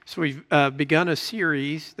So we've begun a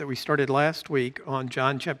series that we started last week on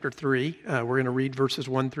John chapter 3. We're going to read verses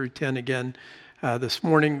 1 through 10 again this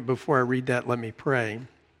morning. Before I read that, let me pray.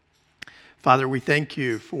 Father, we thank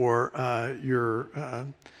you for your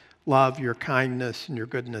love, your kindness, and your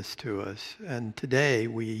goodness to us. And today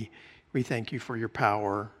we thank you for your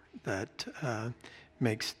power that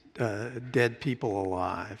makes dead people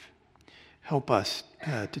alive. Help us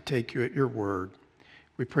to take you at your word.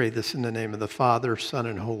 We pray this in the name of the Father, Son,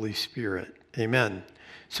 and Holy Spirit. Amen.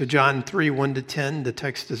 So John 3, 1 to 10, the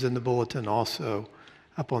text is in the bulletin also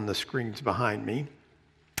up on the screens behind me.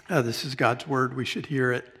 This is God's word. We should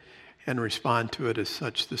hear it and respond to it as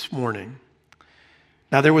such this morning.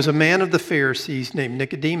 Now there was a man of the Pharisees named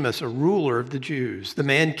Nicodemus, a ruler of the Jews. The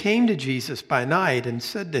man came to Jesus by night and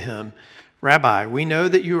said to him, "Rabbi, we know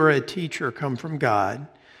that you are a teacher come from God.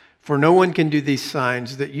 For no one can do these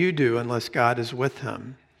signs that you do unless God is with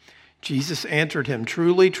him." Jesus answered him,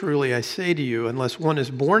 "Truly, truly, I say to you, unless one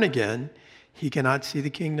is born again, he cannot see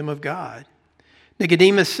the kingdom of God."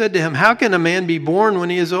 Nicodemus said to him, "How can a man be born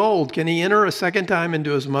when he is old? Can he enter a second time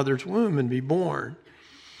into his mother's womb and be born?"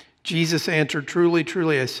 Jesus answered, "Truly,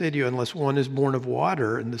 truly, I say to you, unless one is born of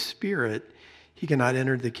water and the Spirit, he cannot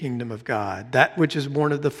enter the kingdom of God. That which is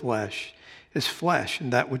born of the flesh is flesh,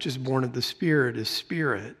 and that which is born of the Spirit is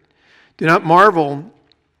spirit. Do not marvel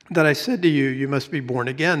that I said to you, you must be born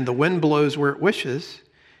again. The wind blows where it wishes,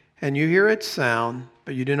 and you hear its sound,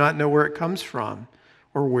 but you do not know where it comes from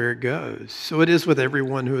or where it goes. So it is with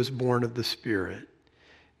everyone who is born of the Spirit."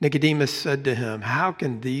 Nicodemus said to him, "How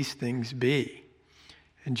can these things be?"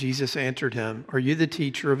 And Jesus answered him, "Are you the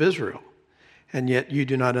teacher of Israel, and yet you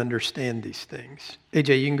do not understand these things?"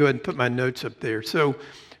 AJ, you can go ahead and put my notes up there. So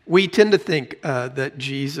we tend to think that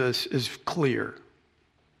Jesus is clear.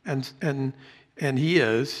 And he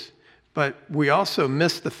is, but we also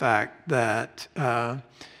miss the fact that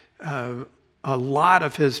a lot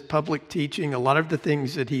of his public teaching, a lot of the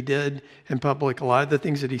things that he did in public, a lot of the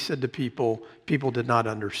things that he said to people, people did not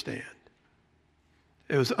understand.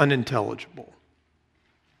 It was unintelligible.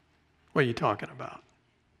 What are you talking about?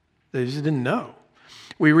 They just didn't know.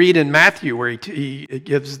 We read in Matthew where he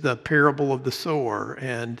gives the parable of the sower,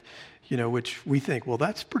 and which we think, well,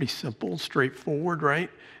 that's pretty simple, straightforward, right?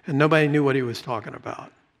 And nobody knew what he was talking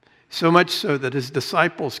about. So much so that his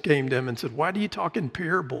disciples came to him and said, "Why do you talk in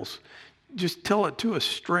parables? Just tell it to us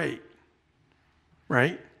straight,"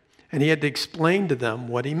 right? And he had to explain to them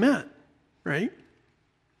what he meant, right?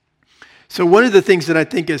 So one of the things that I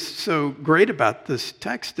think is so great about this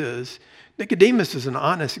text is Nicodemus is an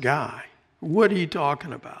honest guy. What are you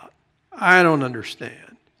talking about? I don't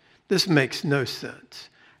understand. This makes no sense.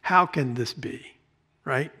 How can this be?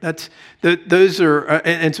 Right? Those are,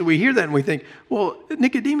 and so we hear that and we think, well,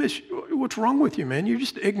 Nicodemus, what's wrong with you, man? You're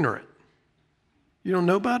just ignorant. You don't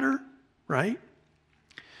know better, right?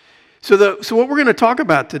 So what we're going to talk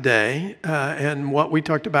about today, and what we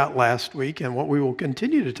talked about last week, and what we will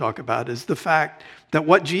continue to talk about, is the fact that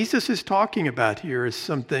what Jesus is talking about here is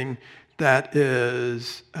something that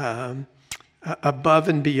is above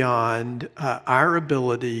and beyond our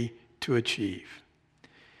ability to achieve.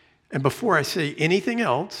 And before I say anything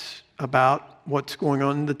else about what's going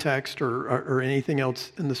on in the text or anything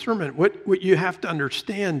else in the sermon, what you have to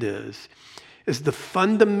understand is the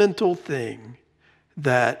fundamental thing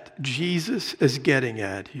that Jesus is getting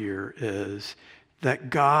at here is that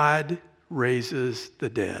God raises the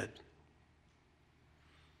dead.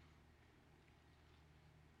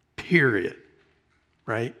 Period.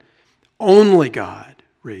 Right? Only God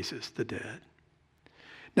raises the dead.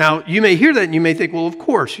 Now, you may hear that and you may think, well, of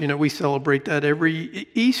course, we celebrate that every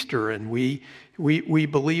Easter and we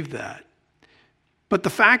believe that. But the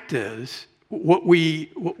fact is, what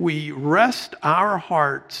we rest our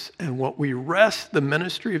hearts and what we rest the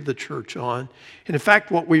ministry of the church on, and in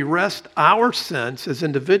fact, what we rest our sense as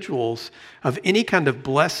individuals of any kind of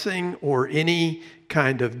blessing or any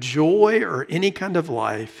kind of joy or any kind of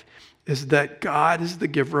life, is that God is the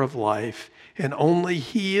giver of life. And only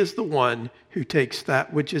he is the one who takes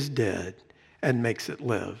that which is dead and makes it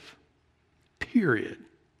live. Period.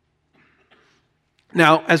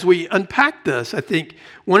 Now, as we unpack this, I think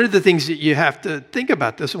one of the things that you have to think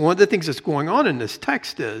about this, and one of the things that's going on in this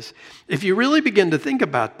text is, if you really begin to think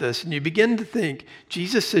about this, and you begin to think,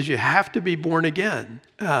 Jesus says you have to be born again.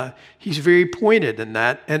 He's very pointed in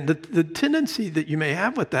that. And the tendency that you may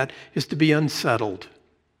have with that is to be unsettled.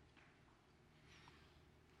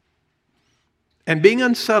 And being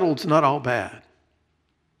unsettled is not all bad.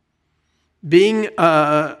 Being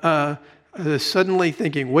suddenly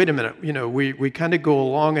thinking, wait a minute, we kind of go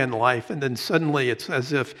along in life, and then suddenly it's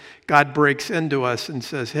as if God breaks into us and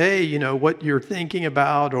says, hey, what you're thinking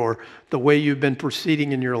about or the way you've been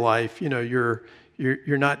proceeding in your life, you're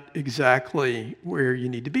not exactly where you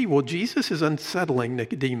need to be. Well, Jesus is unsettling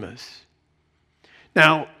Nicodemus.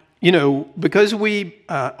 Now, because we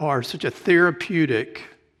are such a therapeutic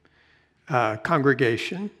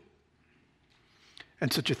congregation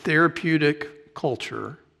and such a therapeutic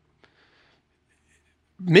culture,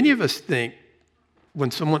 many of us think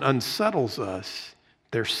when someone unsettles us,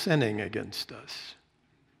 they're sinning against us.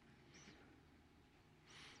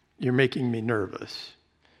 You're making me nervous.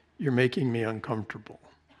 You're making me uncomfortable.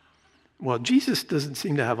 Well, Jesus doesn't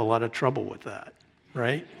seem to have a lot of trouble with that,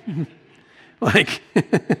 right?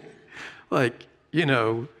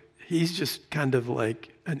 He's just kind of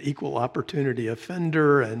like an equal opportunity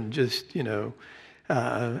offender and just,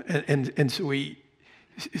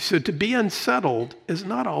 so to be unsettled is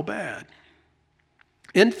not all bad.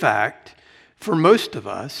 In fact, for most of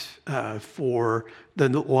us, for the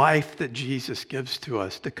life that Jesus gives to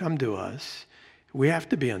us, to come to us, we have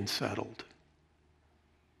to be unsettled.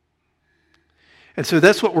 And so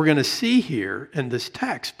that's what we're going to see here in this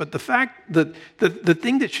text. But the fact that the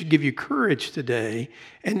thing that should give you courage today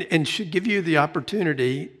and should give you the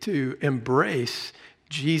opportunity to embrace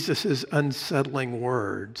Jesus' unsettling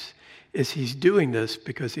words is he's doing this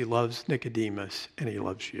because he loves Nicodemus and he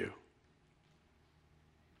loves you.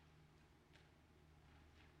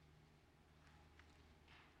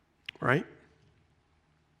 Right?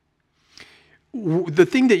 The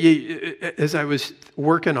thing that as I was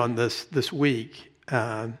working on this week,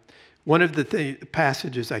 one of the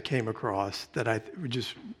passages I came across that I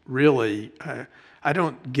just really, I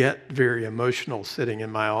don't get very emotional sitting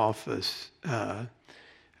in my office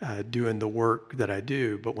doing the work that I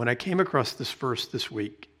do. But when I came across this verse this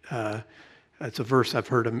week, it's a verse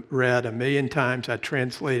I've read a million times. I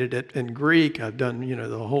translated it in Greek. I've done,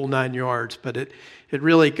 the whole 9 yards. But it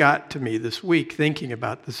really got to me this week thinking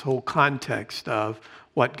about this whole context of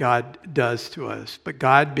what God does to us. But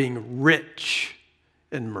God being rich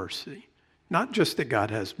in mercy. Not just that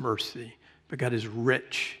God has mercy, but God is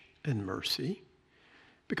rich in mercy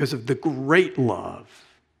because of the great love.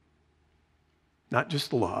 Not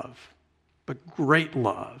just love, but great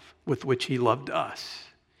love with which he loved us.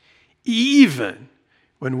 Even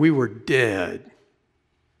when we were dead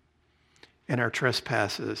in our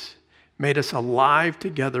trespasses, made us alive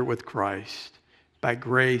together with Christ. By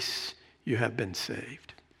grace, you have been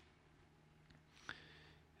saved.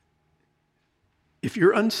 If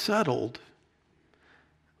you're unsettled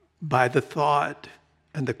by the thought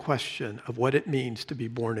and the question of what it means to be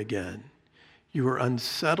born again, you are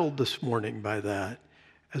unsettled this morning by that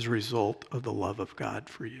as a result of the love of God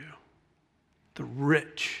for you. The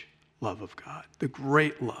rich love of God, the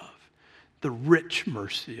great love, the rich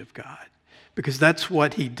mercy of God. Because that's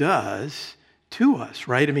what he does to us,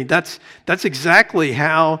 right? I mean, that's exactly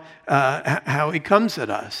how he comes at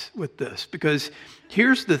us with this. Because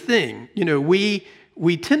here's the thing,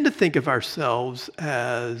 we tend to think of ourselves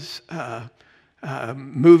as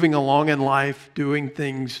moving along in life, doing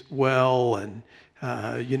things well, and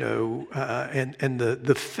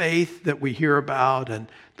the faith that we hear about and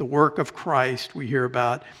the work of Christ we hear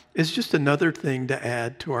about is just another thing to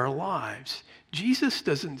add to our lives. Jesus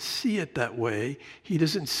doesn't see it that way. He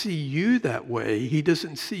doesn't see you that way. He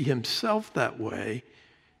doesn't see himself that way.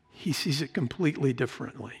 He sees it completely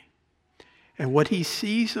differently. And what he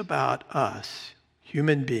sees about us,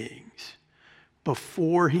 human beings,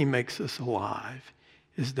 before he makes us alive,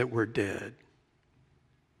 is that we're dead.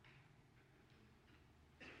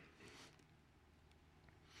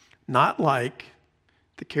 Not like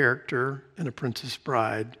the character in A Princess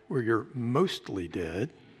Bride where you're mostly dead.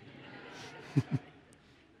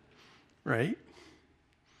 Right?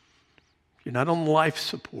 You're not on life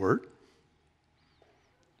support.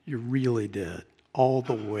 You're really dead. All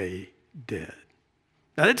the way dead.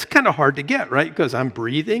 Now that's kind of hard to get, right? Because I'm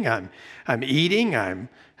breathing, I'm eating, I'm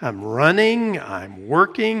running, I'm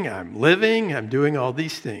working, I'm living, I'm doing all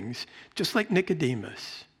these things. Just like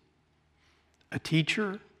Nicodemus. A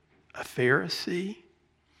teacher, a Pharisee.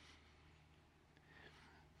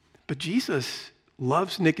 But Jesus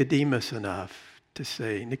loves Nicodemus enough to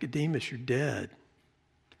say, Nicodemus, you're dead.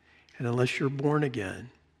 And unless you're born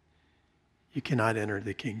again, you cannot enter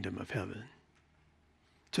the kingdom of heaven.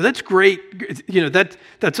 So that's great.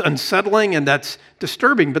 That's unsettling and that's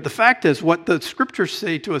disturbing. But the fact is, what the scriptures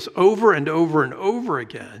say to us over and over and over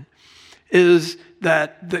again is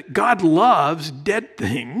that God loves dead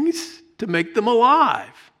things to make them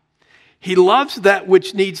alive. He loves that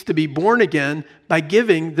which needs to be born again by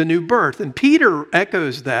giving the new birth. And Peter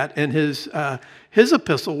echoes that in his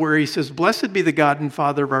epistle where he says, "Blessed be the God and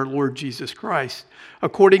Father of our Lord Jesus Christ.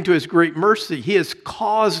 According to his great mercy, he has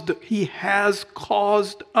caused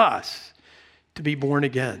us to be born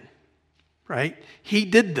again." Right? He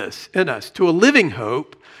did this in us to a living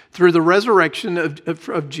hope through the resurrection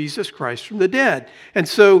of Jesus Christ from the dead. And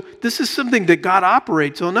so this is something that God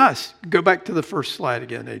operates on us. Go back to the first slide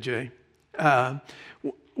again, AJ.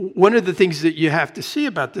 One of the things that you have to see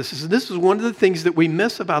about this is one of the things that we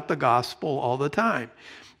miss about the gospel all the time.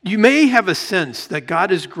 You may have a sense that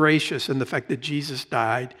God is gracious in the fact that Jesus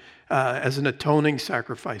died as an atoning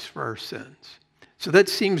sacrifice for our sins. So that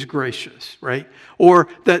seems gracious, right? Or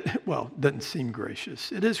that, well, it doesn't seem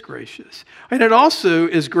gracious. It is gracious. And it also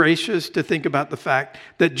is gracious to think about the fact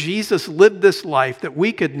that Jesus lived this life that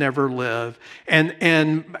we could never live and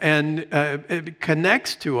it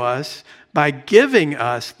connects to us by giving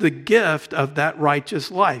us the gift of that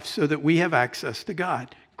righteous life so that we have access to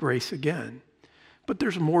God. Grace again. But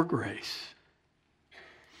there's more grace.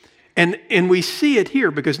 And we see it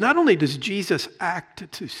here because not only does Jesus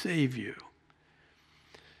act to save you,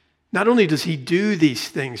 not only does he do these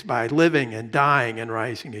things by living and dying and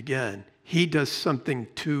rising again, he does something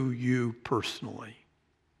to you personally.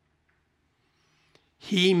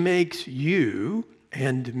 He makes you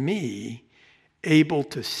and me able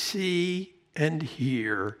to see and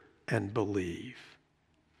hear and believe.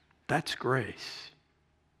 That's grace.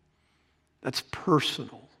 That's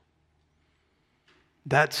personal.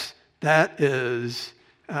 That is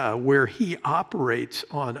where he operates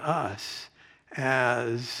on us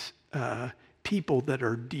as people that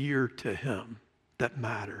are dear to him, that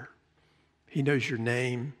matter. He knows your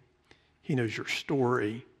name. He knows your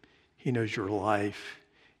story. He knows your life.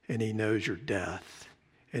 And he knows your death.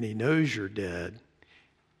 And he knows you're dead.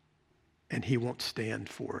 And he won't stand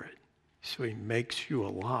for it. So he makes you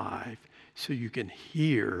alive so you can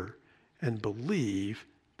hear and believe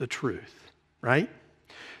the truth, right?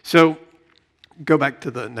 So go back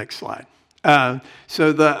to the next slide. The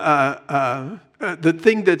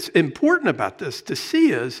thing that's important about this to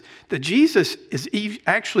see is that Jesus is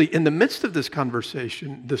actually in the midst of this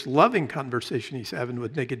conversation, this loving conversation he's having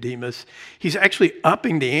with Nicodemus, he's actually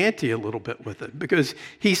upping the ante a little bit with it because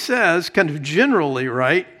he says kind of generally,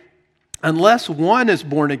 right, unless one is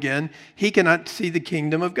born again, he cannot see the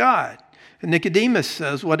kingdom of God. And Nicodemus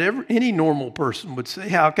says, whatever any normal person would say,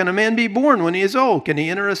 how can a man be born when he is old? Can he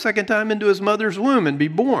enter a second time into his mother's womb and be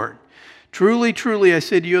born? Truly, truly, I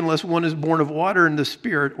say to you, unless one is born of water and the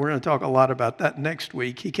Spirit, we're going to talk a lot about that next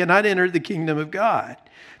week, he cannot enter the kingdom of God.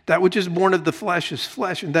 That which is born of the flesh is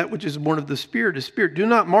flesh, and that which is born of the Spirit is spirit. Do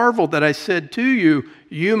not marvel that I said to you,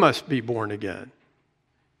 you must be born again.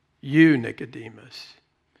 You, Nicodemus,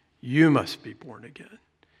 you must be born again.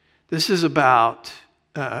 This is about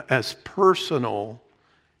as personal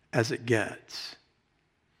as it gets.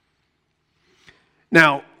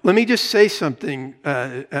 Now, let me just say something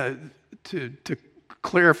to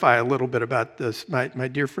clarify a little bit about this. My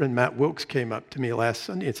dear friend Matt Wilkes came up to me last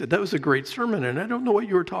Sunday and said, that was a great sermon, and I don't know what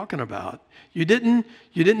you were talking about. You didn't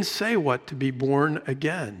say what to be born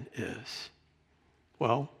again is.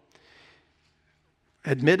 Well,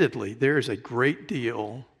 admittedly, there is a great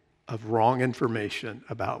deal of wrong information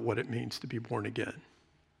about what it means to be born again.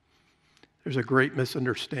 There's a great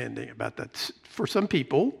misunderstanding about that. For some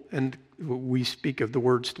people, and we speak of the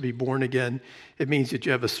words to be born again, it means that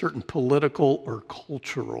you have a certain political or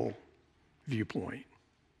cultural viewpoint.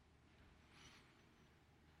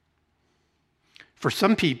 For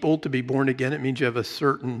some people, to be born again, it means you have a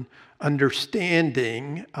certain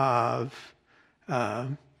understanding of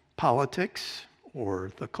politics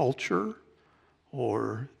or the culture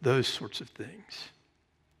or those sorts of things.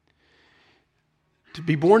 To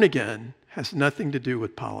be born again has nothing to do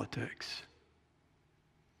with politics.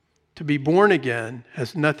 To be born again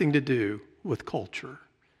has nothing to do with culture.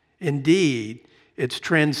 Indeed, it's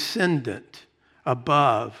transcendent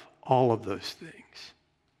above all of those things,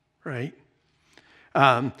 right?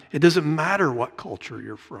 It doesn't matter what culture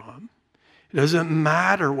you're from. It doesn't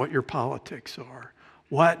matter what your politics are.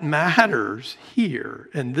 What matters here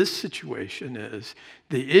in this situation is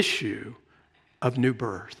the issue of new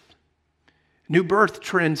birth. New birth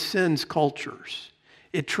transcends cultures.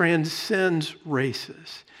 It transcends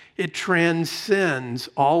races. It transcends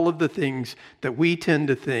all of the things that we tend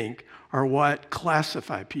to think are what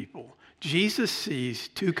classify people. Jesus sees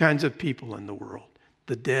two kinds of people in the world,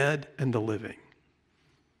 the dead and the living.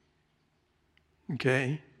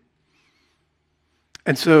 Okay?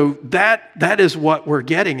 And so that is what we're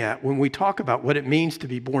getting at when we talk about what it means to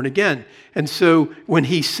be born again. And so when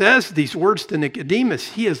he says these words to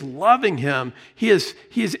Nicodemus, he is loving him. He is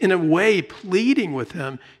in a way pleading with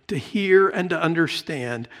him to hear and to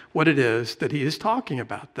understand what it is that he is talking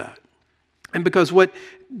about that. And because what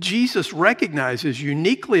Jesus recognizes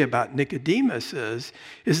uniquely about Nicodemus is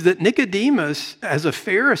that Nicodemus, as a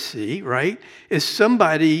Pharisee, right, is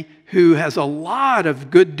somebody who has a lot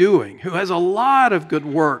of good doing, who has a lot of good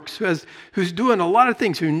works, who's doing a lot of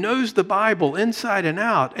things, who knows the Bible inside and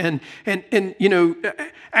out. And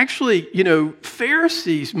actually,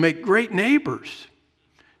 Pharisees make great neighbors.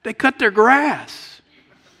 They cut their grass,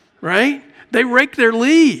 right? They rake their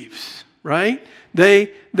leaves, right?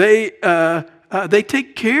 They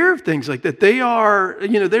take care of things like that. They are,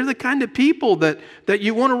 they're the kind of people that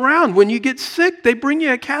you want around. When you get sick, they bring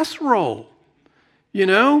you a casserole.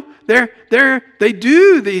 They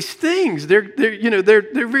do these things. They're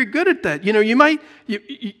very good at that. You might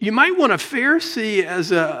want a Pharisee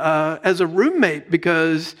as a roommate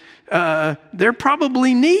because they're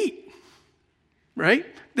probably neat, right?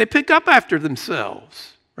 They pick up after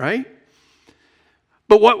themselves, right?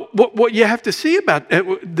 But what you have to see about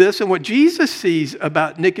this and what Jesus sees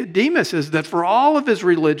about Nicodemus is that for all of his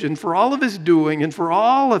religion, for all of his doing, and for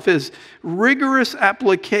all of his rigorous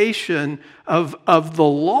application of the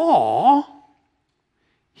law,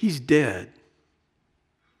 he's dead.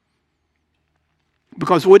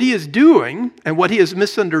 Because what he is doing and what he has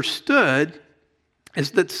misunderstood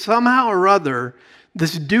is that somehow or other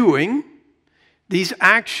this doing, these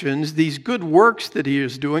actions, these good works that he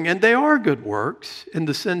is doing, and they are good works in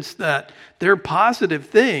the sense that they're positive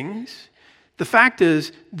things, the fact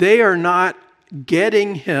is they are not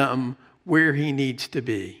getting him where he needs to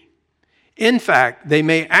be. In fact, they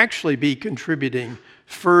may actually be contributing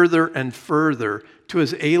further and further to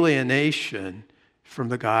his alienation from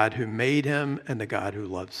the God who made him and the God who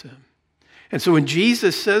loves him. And so when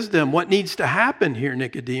Jesus says to him, what needs to happen here,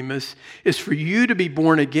 Nicodemus, is for you to be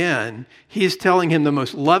born again, he is telling him the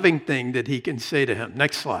most loving thing that he can say to him.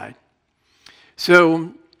 Next slide.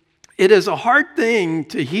 So it is a hard thing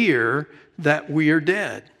to hear that we are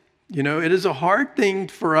dead. It is a hard thing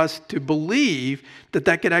for us to believe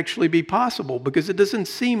that could actually be possible because it doesn't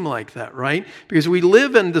seem like that, right? Because we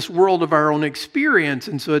live in this world of our own experience,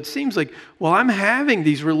 and so it seems like, well, I'm having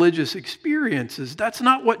these religious experiences. That's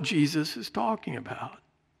not what Jesus is talking about.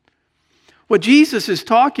 What Jesus is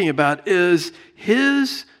talking about is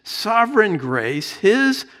his sovereign grace,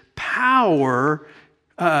 his power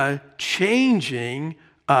changing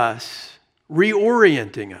us,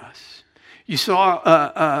 reorienting us. You saw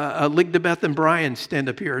Ligdebeth and Brian stand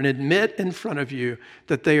up here and admit in front of you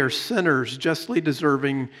that they are sinners justly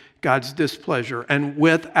deserving God's displeasure and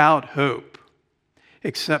without hope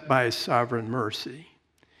except by his sovereign mercy.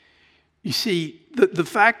 You see, the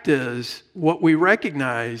fact is, what we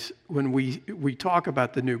recognize when we talk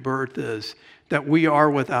about the new birth is that we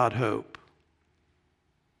are without hope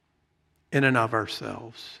in and of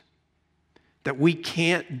ourselves, that we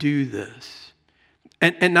can't do this.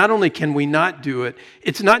 And not only can we not do it,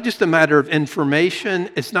 it's not just a matter of information.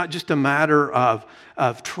 It's not just a matter of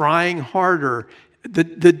trying harder. The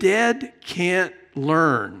dead can't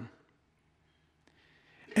learn.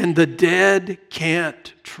 And the dead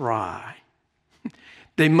can't try.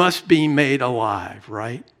 They must be made alive,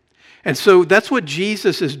 right? And so that's what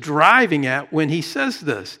Jesus is driving at when he says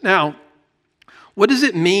this. Now, what does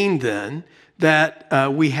it mean then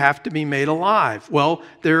that we have to be made alive? Well,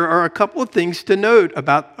 there are a couple of things to note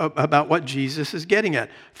about what Jesus is getting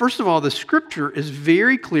at. First of all, the scripture is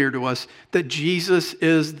very clear to us that Jesus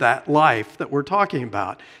is that life that we're talking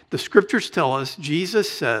about. The scriptures tell us, Jesus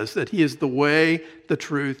says that he is the way, the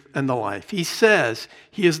truth, and the life. He says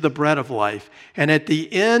he is the bread of life. And at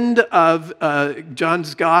the end of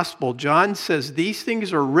John's gospel, John says these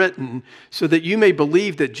things are written so that you may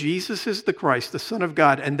believe that Jesus is the Christ, the Son of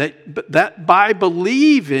God, and that by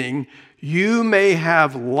believing you may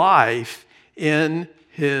have life in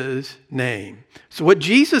his name. So what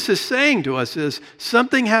Jesus is saying to us is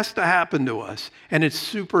something has to happen to us, and it's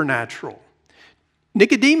supernatural.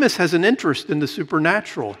 Nicodemus has an interest in the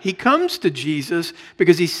supernatural. He comes to Jesus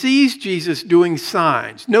because he sees Jesus doing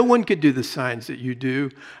signs. No one could do the signs that you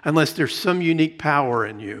do unless there's some unique power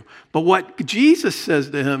in you. But what Jesus says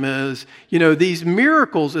to him is, these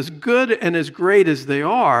miracles, as good and as great as they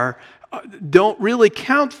are, don't really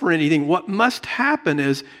count for anything. What must happen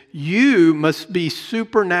is you must be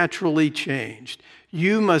supernaturally changed.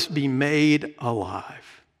 You must be made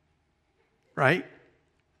alive. Right?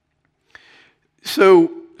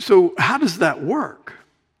 So how does that work?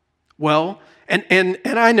 Well, And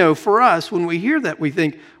I know for us, when we hear that, we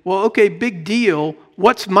think, well, okay, big deal.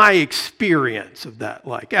 What's my experience of that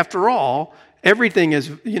like? After all, everything is,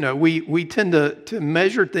 we tend to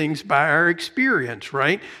measure things by our experience,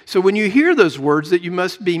 right? So when you hear those words that you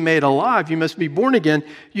must be made alive, you must be born again,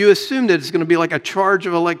 you assume that it's going to be like a charge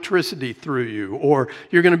of electricity through you, or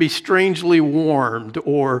you're going to be strangely warmed,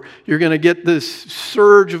 or you're going to get this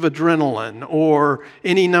surge of adrenaline, or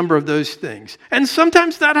any number of those things. And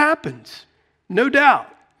sometimes that happens, no doubt.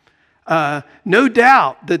 No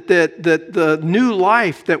doubt that the new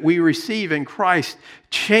life that we receive in Christ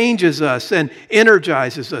changes us and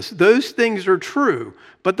energizes us. Those things are true.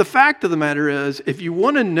 But the fact of the matter is, if you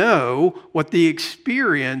want to know what the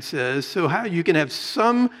experience is, so how you can have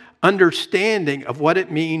some understanding of what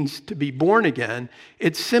it means to be born again,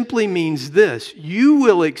 it simply means this: you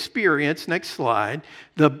will experience, next slide,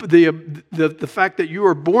 the fact that you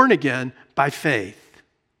are born again by faith.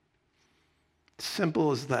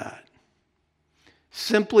 Simple as that.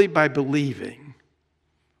 Simply by believing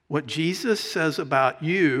what Jesus says about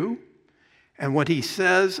you and what he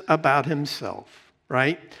says about himself,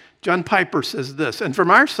 right? John Piper says this, and from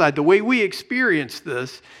our side, the way we experience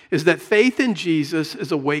this is that faith in Jesus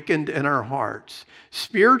is awakened in our hearts.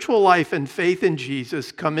 Spiritual life and faith in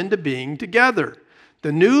Jesus come into being together.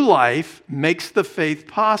 The new life makes the faith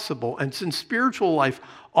possible, and since spiritual life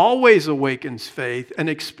always awakens faith and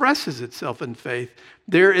expresses itself in faith,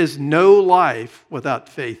 there is no life without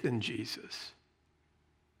faith in Jesus.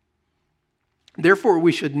 Therefore,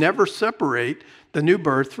 we should never separate the new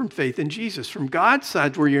birth from faith in Jesus. From God's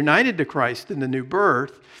side, we're united to Christ in the new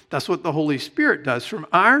birth. That's what the Holy Spirit does. From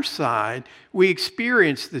our side, we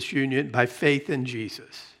experience this union by faith in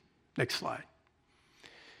Jesus. Next slide.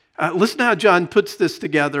 Listen to how John puts this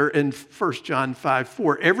together in 1 John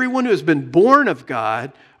 5:4. Everyone who has been born of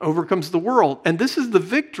God overcomes the world. And this is the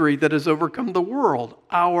victory that has overcome the world,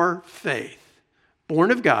 our faith.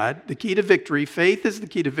 Born of God, the key to victory. Faith is the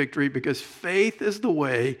key to victory because faith is the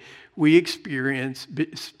way we experience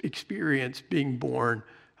being born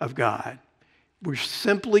of God. We're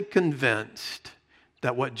simply convinced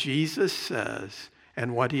that what Jesus says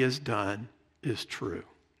and what he has done is true.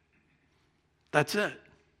 That's it.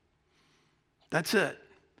 That's it.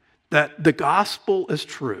 That the gospel is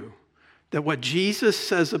true. That what Jesus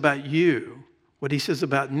says about you, what he says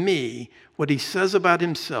about me, what he says about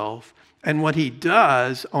himself, and what he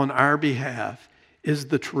does on our behalf is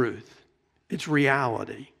the truth. It's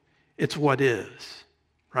reality. It's what is,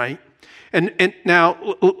 right? And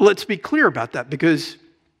now let's be clear about that, because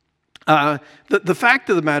the fact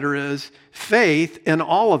of the matter is faith in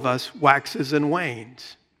all of us waxes and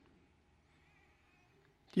wanes.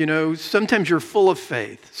 You know, sometimes you're full of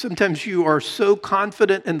faith. Sometimes you are so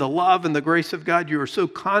confident in the love and the grace of God. You are so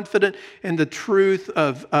confident in the truth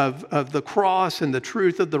of the cross and the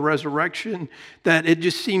truth of the resurrection that it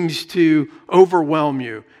just seems to overwhelm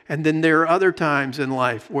you. And then there are other times in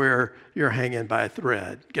life where you're hanging by a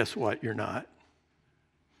thread. Guess what? You're not.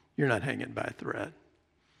 You're not hanging by a thread.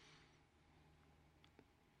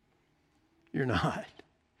 You're not.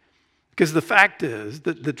 Because the fact is,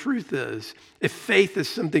 the truth is, if faith is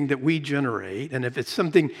something that we generate, and if it's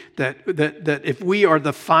something that if we are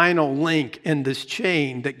the final link in this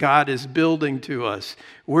chain that God is building to us,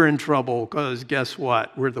 we're in trouble, because guess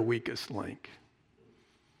what? We're the weakest link.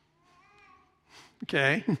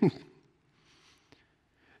 Okay?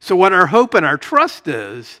 So what our hope and our trust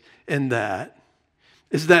is in that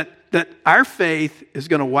is that our faith is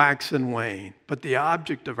going to wax and wane, but the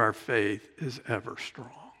object of our faith is ever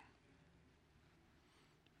strong.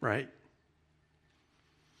 Right?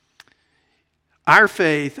 Our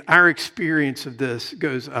faith, our experience of this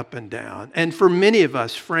goes up and down. And for many of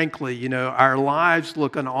us, frankly, you know, our lives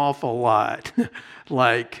look an awful lot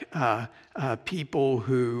like people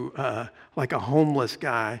who, like a homeless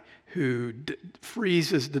guy who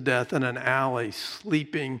freezes to death in an alley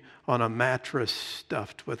sleeping on a mattress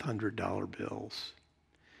stuffed with $100 bills.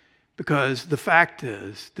 Because the fact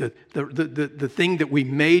is that the thing that we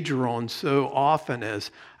major on so often is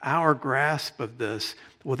our grasp of this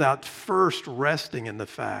without first resting in the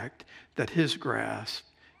fact that his grasp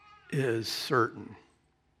is certain.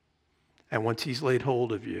 And once he's laid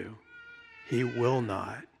hold of you, he will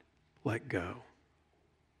not let go.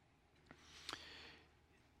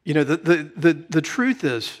 You know, the truth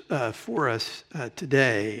is for us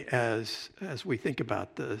today as we think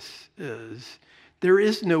about this is there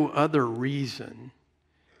is no other reason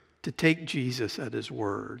to take Jesus at his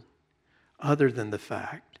word other than the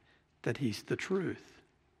fact that he's the truth.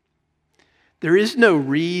 There is no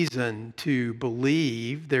reason to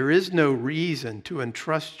believe. There is no reason to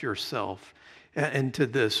entrust yourself into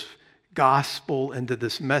this gospel, into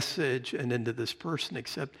this message, and into this person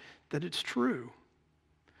except that it's true.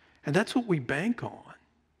 And that's what we bank on.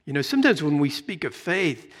 You know, sometimes when we speak of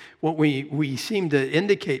faith, what we seem to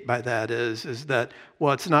indicate by that is that,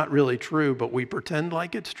 well, it's not really true, but we pretend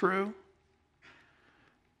like it's true.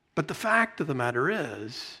 But the fact of the matter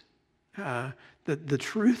is that the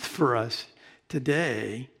truth for us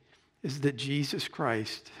today is that Jesus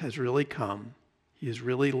Christ has really come. He has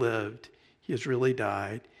really lived. He has really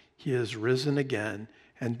died. He has risen again.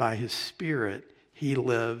 And by his Spirit, he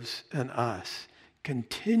lives in us,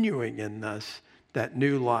 continuing in us that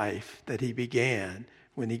new life that he began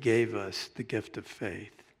when he gave us the gift of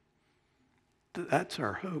faith. That's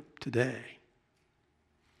our hope today.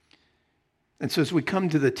 And so as we come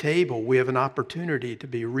to the table, we have an opportunity to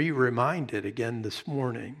be reminded again this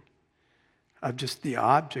morning of just the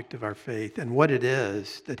object of our faith and what it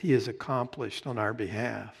is that he has accomplished on our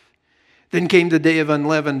behalf. Then came the day of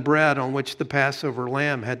unleavened bread on which the Passover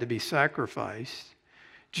lamb had to be sacrificed.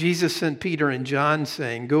 Jesus sent Peter and John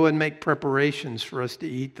saying, "Go and make preparations for us to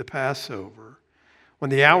eat the Passover." When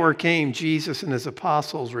the hour came, Jesus and his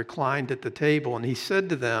apostles reclined at the table, and he said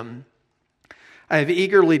to them, "I have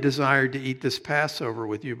eagerly desired to eat this Passover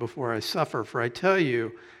with you before I suffer, for I tell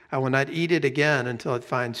you, I will not eat it again until it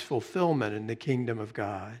finds fulfillment in the kingdom of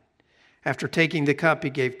God." After taking the cup, he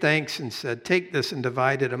gave thanks and said, "Take this and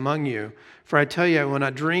divide it among you, for I tell you, I will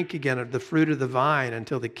not drink again of the fruit of the vine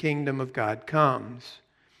until the kingdom of God comes."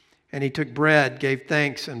 And he took bread, gave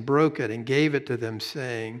thanks, and broke it, and gave it to them,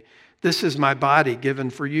 saying, "This is my body given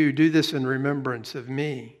for you. Do this in remembrance of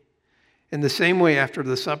me." In the same way, after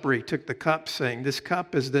the supper, he took the cup, saying, "This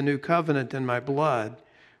cup is the new covenant in my blood,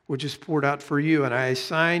 which is poured out for you. And I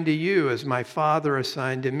assign to you, as my Father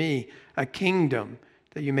assigned to me, a kingdom,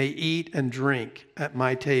 that you may eat and drink at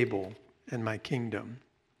my table in my kingdom."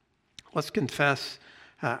 Let's confess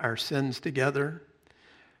our sins together.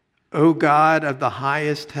 O God of the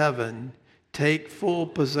highest heaven, take full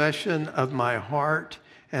possession of my heart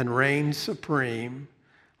and reign supreme.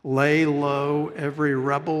 Lay low every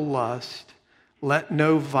rebel lust. Let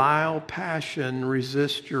no vile passion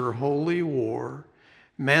resist your holy war.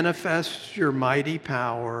 Manifest your mighty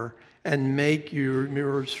power and make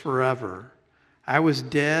yours forever. I was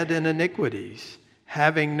dead in iniquities,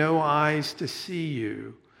 having no eyes to see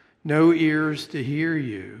you, no ears to hear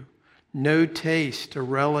you, no taste to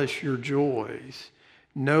relish your joys,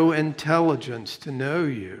 no intelligence to know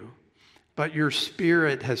you. But your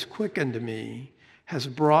Spirit has quickened me, has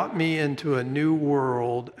brought me into a new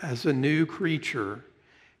world as a new creature,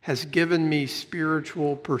 has given me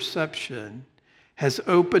spiritual perception, has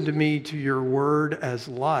opened me to your word as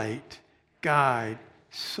light, guide,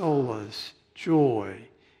 solace, joy.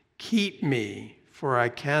 Keep me, for I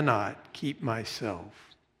cannot keep myself.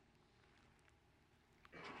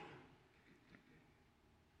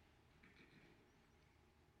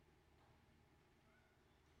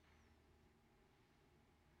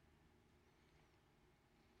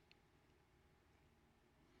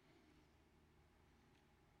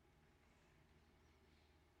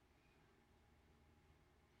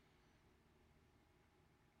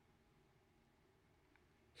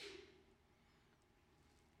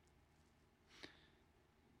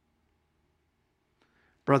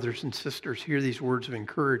 Brothers and sisters, hear these words of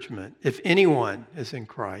encouragement. If anyone is in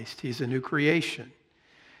Christ, he's a new creation.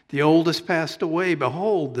 The old has passed away.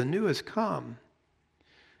 Behold, the new has come.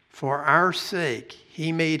 For our sake,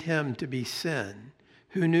 he made him to be sin,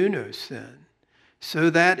 who knew no sin, so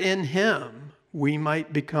that in him we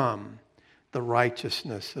might become the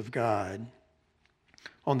righteousness of God.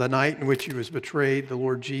 On the night in which he was betrayed, the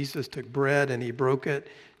Lord Jesus took bread and he broke it,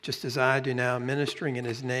 just as I do now, ministering in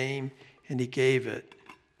his name, and he gave it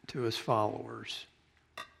to his followers.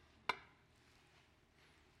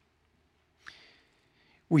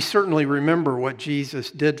 We certainly remember what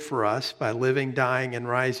Jesus did for us by living, dying, and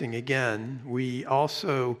rising again. We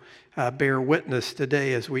also bear witness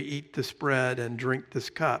today as we eat this bread and drink this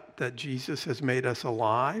cup that Jesus has made us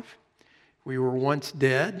alive. We were once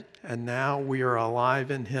dead, and now we are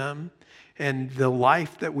alive in him. And the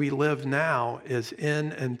life that we live now is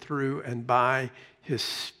in and through and by his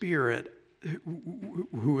Spirit,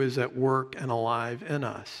 who is at work and alive in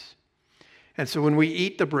us. And so when we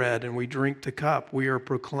eat the bread and we drink the cup, we are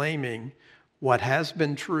proclaiming what has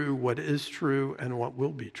been true, what is true, and what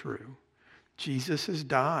will be true. Jesus has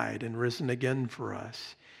died and risen again for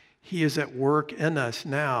us. He is at work in us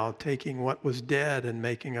now, taking what was dead and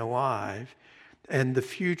making alive. And the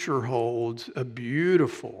future holds a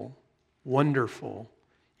beautiful, wonderful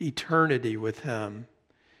eternity with him,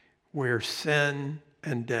 where sin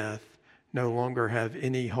and death no longer have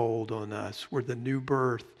any hold on us, where the new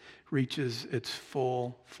birth, reaches its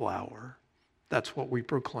full flower. That's what we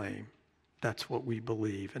proclaim. That's what we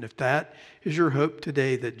believe. And if that is your hope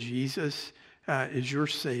today, that Jesus is your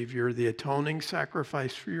Savior, the atoning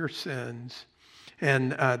sacrifice for your sins,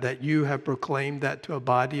 and that you have proclaimed that to a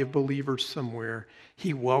body of believers somewhere,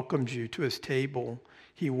 he welcomes you to his table.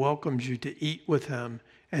 He welcomes you to eat with him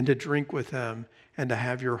and to drink with him and to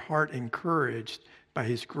have your heart encouraged by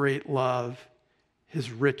his great love,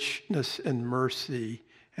 his richness and mercy,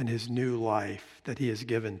 and his new life that he has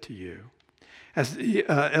given to you. As the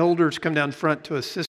elders come down front to assist